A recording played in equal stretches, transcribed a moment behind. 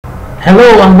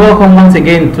Hello and welcome once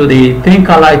again to the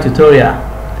THINKALLY tutorial.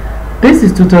 This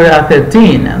is tutorial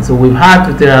 13, and so we've had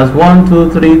tutorials 1, 2,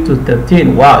 3 to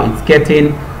 13. Wow, it's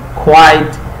getting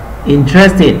quite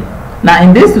interesting. Now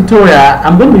in this tutorial,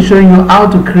 I'm going to be showing you how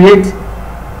to create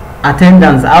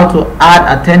attendance, how to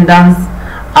add attendance,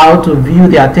 how to view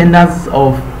the attendance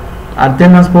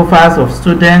profiles of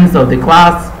students of the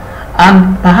class,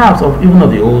 and perhaps even of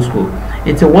the whole school.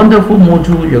 It's a wonderful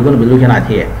module you're going to be looking at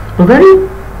here. But very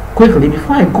quickly,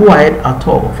 before I go ahead at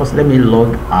all, first let me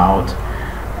log out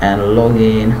and log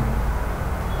in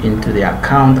into the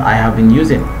account I have been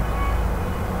using,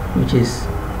 which is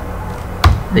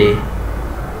the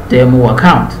demo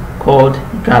account called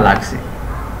Galaxy.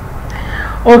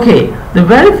 Okay, the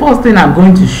very first thing I'm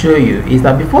going to show you is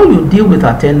that before you deal with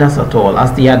attendance at all,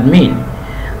 as the admin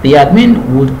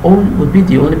would be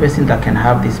the only person that can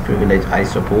have this privilege, I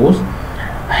suppose.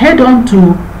 Head on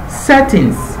to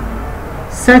settings.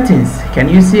 Can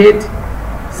you see it?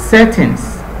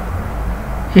 Settings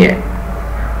here.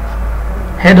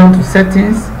 Head on to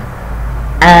settings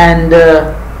and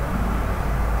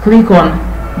click on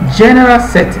general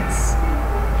settings.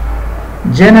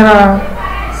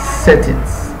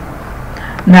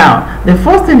 Now the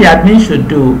first thing the admin should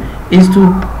do is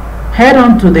to head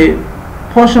on to the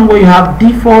portion where you have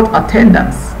default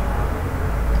attendance,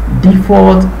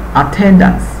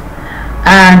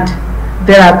 and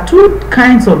there are two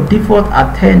kinds of default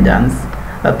attendance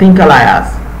that THINKALLY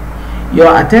has.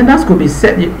 Your attendance could be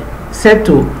set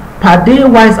to per day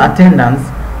wise attendance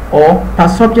or per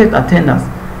subject attendance.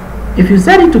 If you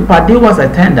set it to per day wise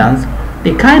attendance,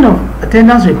 the kind of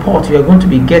attendance report you are going to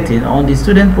be getting on the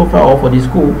student profile or for the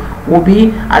school will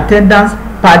be attendance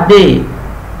per day,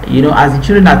 you know, as the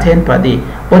children attend per day.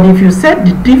 But if you set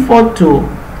the default to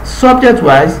subject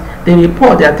wise, the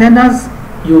report, the attendance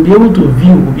you'll be able to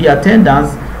view will be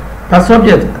attendance per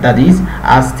subject, that is,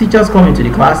 as teachers come into the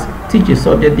class, teach a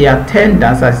subject, the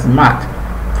attendance is marked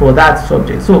for that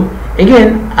subject. So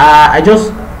again, I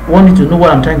just want you to know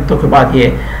what I'm trying to talk about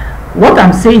here. What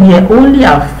I'm saying here only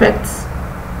affects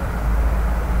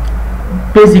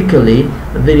basically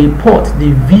the report,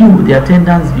 the view, the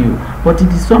attendance view, but it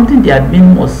is something the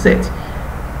admin must set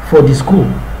for the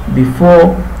school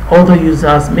before other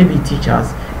users, maybe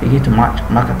teachers, begin to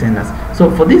mark attendance. So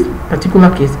for this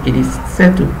particular case, it is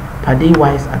set to per day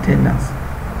wise attendance,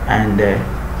 and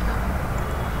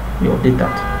you update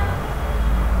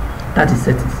that is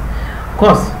settings. Of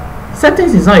course,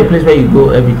 settings is not a place where you go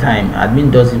every time.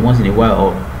 Admin does it once in a while,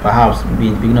 or perhaps maybe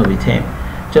in the beginning of the term,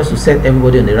 just to set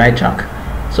everybody on the right track.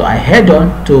 So I head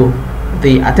on to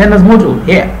the attendance module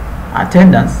here.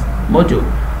 Attendance module,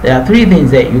 there are three things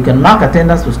there. You can mark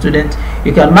attendance for students,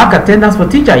 you can mark attendance for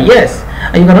teacher, yes,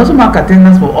 and you can also mark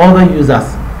attendance for other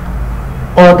users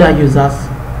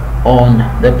on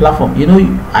the platform. You know,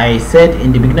 I said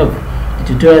in the beginning of the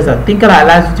tutorials that THINKALLY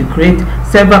allows you to create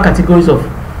several categories of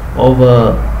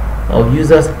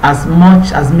users, as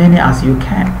many as you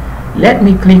can. Let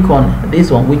me click on this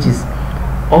one, which is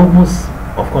almost,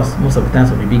 of course, most of the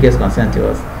times of the biggest concern to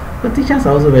us, but teachers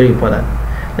are also very important.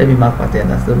 Let me mark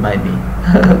attendance, don't mind me.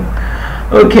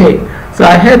 Okay, so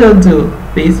I head on to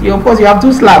this. Of course, you have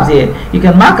two slabs here. You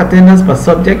can mark attendance per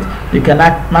subject, you can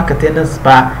mark attendance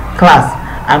per class.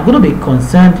 I'm going to be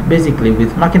concerned basically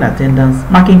with marking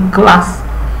class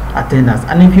attendance.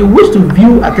 And if you wish to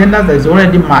view attendance that is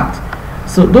already marked,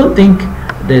 so don't think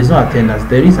there is no attendance.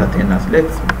 There is attendance.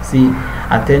 Let's see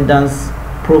attendance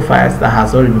profiles that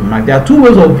has already been marked. There are two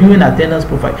ways of viewing attendance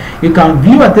profile. You can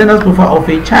view attendance profile of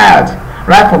a child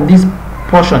right from this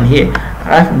portion here,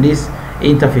 right from this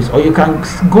interface, or you can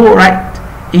go right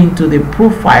into the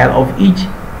profile of each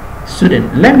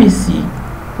student. Let me see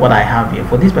what I have here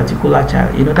for this particular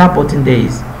child. You know, that button there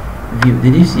is view.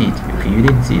 Did you see it? Okay, you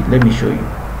didn't see it. Let me show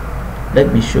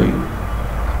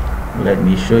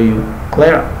you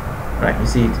clearer. Right, you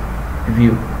see it?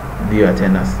 View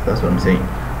attendance. That's what I'm saying.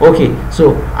 Okay,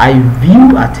 so I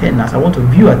view attendance. I want to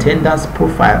view attendance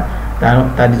profile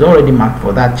that is already marked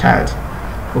for that child.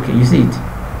 Okay, you see it?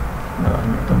 No,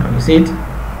 you see it?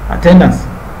 Attendance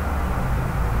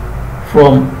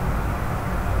from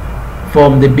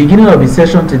the beginning of the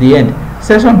session to the end.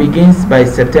 Session begins by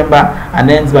September and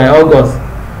ends by August.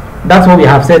 That's what we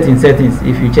have set in settings,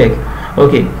 if you check.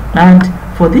 Okay, and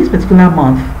for this particular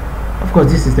month, of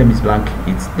course, this system is blank.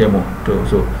 It's demo too.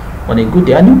 So on a good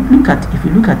day, and if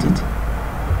you look at it,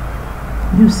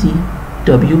 you see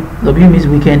W means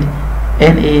weekend,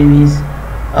 NA means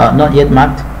not yet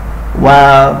marked,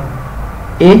 while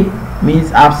A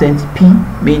means absent, P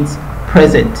means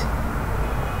present.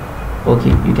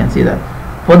 Okay, you can see that.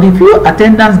 For the few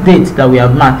attendance dates that we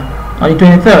have marked, On the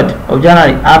 23rd of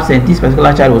January, absent. This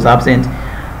particular child was absent.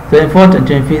 24th and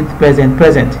 25th,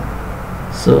 present.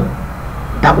 So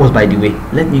that was by the way.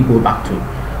 Let me go back to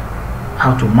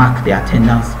how to mark the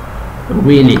attendance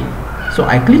really. So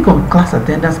I click on class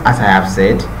attendance as I have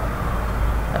said,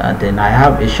 and then I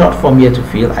have a short form here to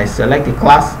fill. I select the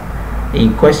class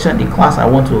in question, the class I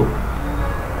want to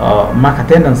mark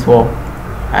attendance for,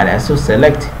 and I also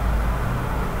select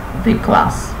the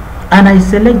class and I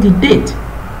select the date.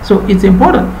 So it's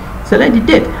important, select the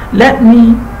date. Let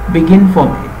me begin from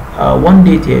one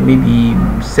date here, maybe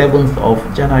 7th of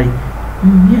January.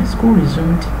 Yes, school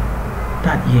resumed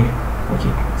that year.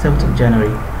 Okay, 7th of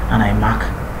January, and I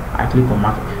click on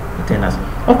mark attendance.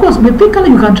 Of course, with THINKALLY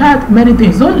you can try out many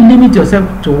things. Don't limit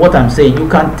yourself to what I'm saying. You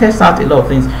can test out a lot of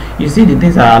things. You see the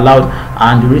things that are allowed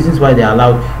and the reasons why they are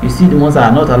allowed. You see the ones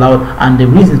that are not allowed and the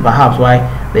reasons perhaps why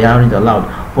they aren't allowed.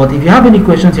 But if you have any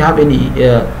questions, you have any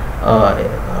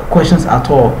questions at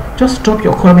all, just drop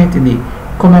your comment in the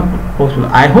comment box below.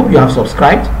 I hope you have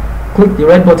subscribed. Click the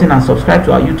red button and subscribe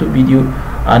to our YouTube video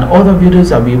and other videos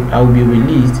that will be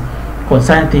released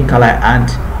concerning THINKALLY, and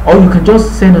or you can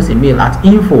just send us a mail at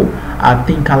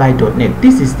info@thinkally.net.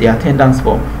 This is the attendance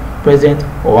form, present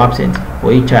or absent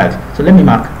for each child. So let me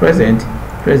mark present.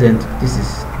 This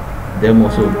is them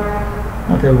also.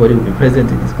 Not everybody will be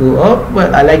present in the school. Oh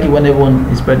well, I like it when everyone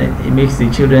is present. It makes the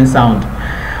children sound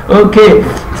okay.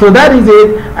 So that is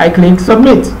it. I click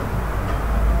submit.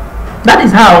 That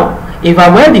is how, if I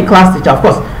were the class teacher, of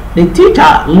course the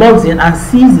teacher logs in and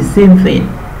sees the same thing.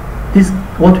 This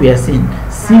what we are seeing,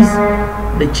 sees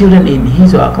the children in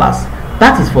his or her class.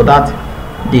 That is for that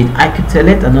date. I could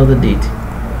select another date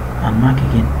and mark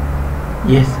again.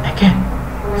 Yes, I can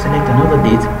select another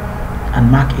date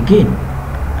and mark again.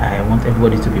 I want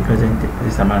everybody to be present.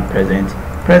 This amount present.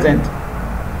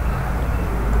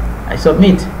 I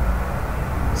submit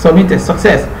a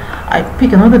success. I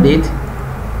pick another date.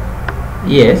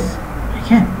 Yes, I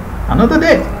can. Another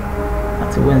date.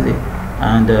 That's a Wednesday,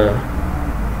 and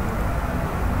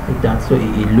like that. So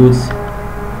it loads.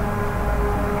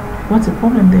 What's the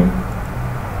problem there?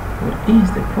 What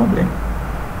is the problem?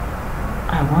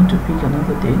 I want to pick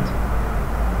another date.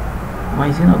 Why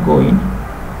is it not going?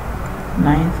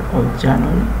 9th of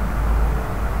January.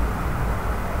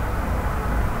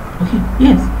 Okay,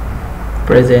 yes.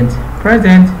 Present.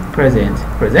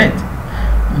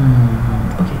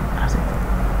 Okay, that's it.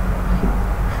 Okay.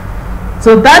 So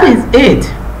that is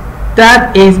it.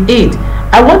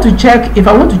 I want to check, if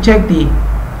I want to check the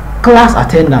class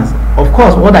attendance, of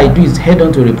course what I do is head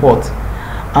on to report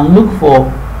and look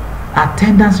for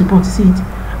attendance report. See it?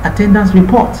 Attendance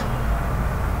report.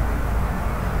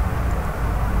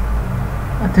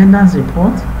 Attendance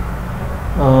report.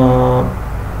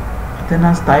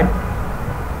 Attendance type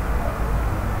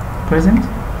present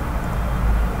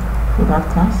for that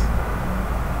class.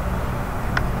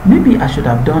 Maybe I should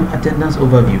have done attendance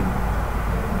overview.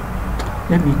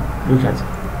 Let me look at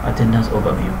attendance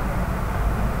overview.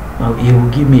 Well, it will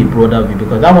give me a broader view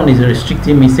because that one is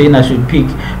restricting me, saying I should pick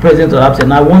present or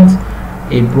absent. I want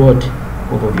a broad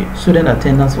overview. Student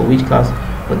attendance for which class?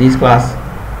 For this class.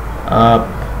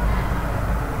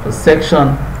 For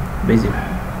section, basic.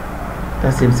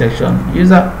 That same section.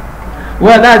 User.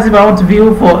 Well, that's if I want to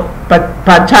view for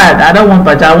per child. I don't want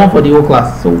per child. I want for the whole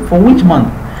class. So for which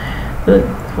month?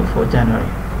 For January.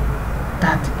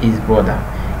 That is broader.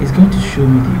 It's going to show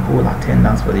me the whole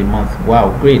attendance for the month.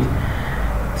 Wow, great.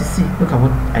 To see, look at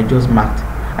what I just marked.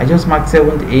 I just marked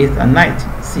 7th, 8th, and 9th.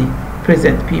 See,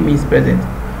 present. P means present.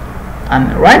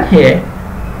 And right here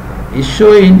is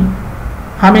showing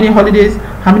how many holidays,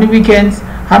 how many weekends,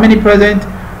 how many present,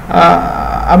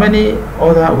 how many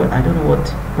other. Well, I don't know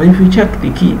what. But if you check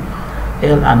the key,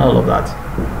 L and all of that,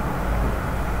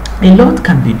 a lot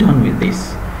can be done with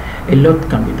this. A lot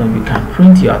can be done. You can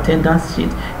print your attendance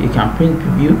sheet, you can print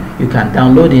preview, you can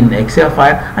download in Excel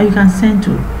file, and you can send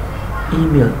to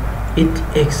email. It's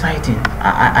exciting.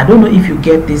 I don't know if you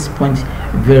get this point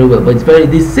very well, but it's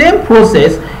the same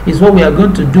process is what we are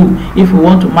going to do if we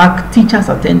want to mark teachers'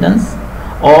 attendance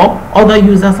or other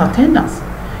users' attendance.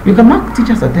 You can mark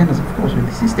teachers' attendance, of course, with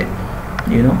the system.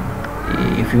 You know,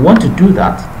 if you want to do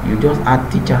that, you just add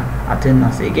teacher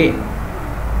attendance again.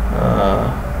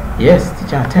 Yes,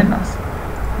 teacher attendance.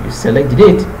 You select the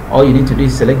date. All you need to do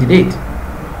is select the date.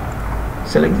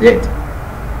 Select the date,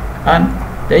 and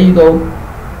there you go.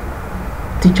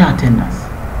 Teacher attendance.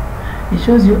 It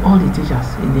shows you all the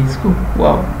teachers in the school.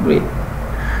 Wow, great.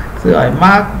 So I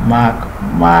mark.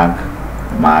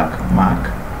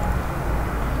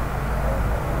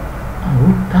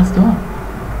 Oh, that's done.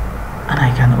 And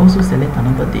I can also select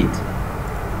another date.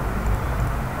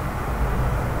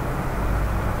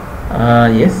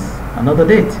 Yes, another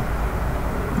date.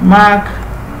 Mark,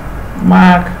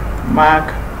 mark,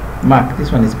 mark, mark.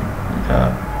 This one is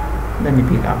let me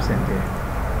pick absent there.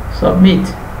 Submit.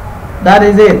 That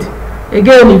is it.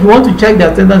 Again, if you want to check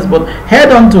the attendance, but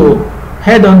head on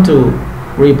to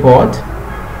report.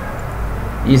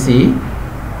 You see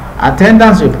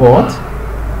attendance report,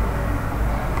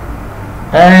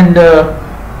 and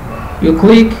you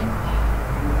click.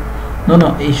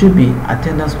 No, it should be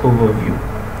attendance overview.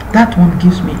 That one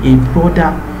gives me a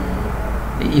broader.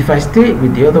 If I stay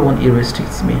with the other one, it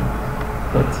restricts me.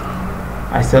 But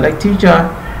I select teacher.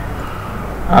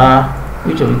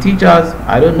 Which of the teachers?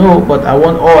 I don't know, but I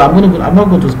want all. I'm not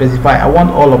going to specify. I want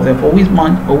all of them for which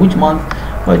month or which month?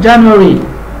 For January.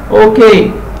 Okay.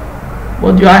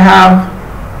 What do I have?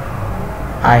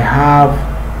 I have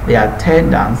the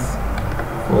attendance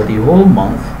for the whole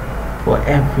month for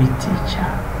every teacher.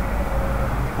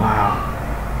 Wow,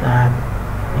 that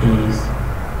is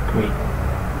great.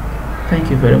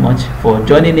 Thank you very much for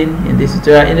joining in this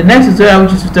tutorial. In the next tutorial,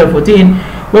 which is tutorial 14,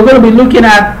 we're going to be looking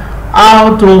at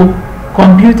how to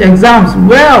compute exams.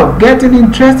 Well, getting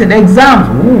interested. Exams.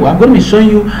 Ooh, I'm going to be showing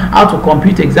you how to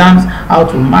compute exams, how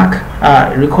to mark,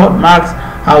 record marks,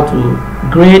 how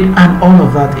to grade, and all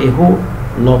of that, a whole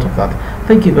lot of that.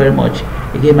 Thank you very much.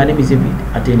 Again, my name is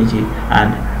Adeniji,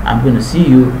 and I'm going to see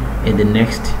you in the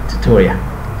next tutorial.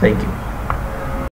 Thank you.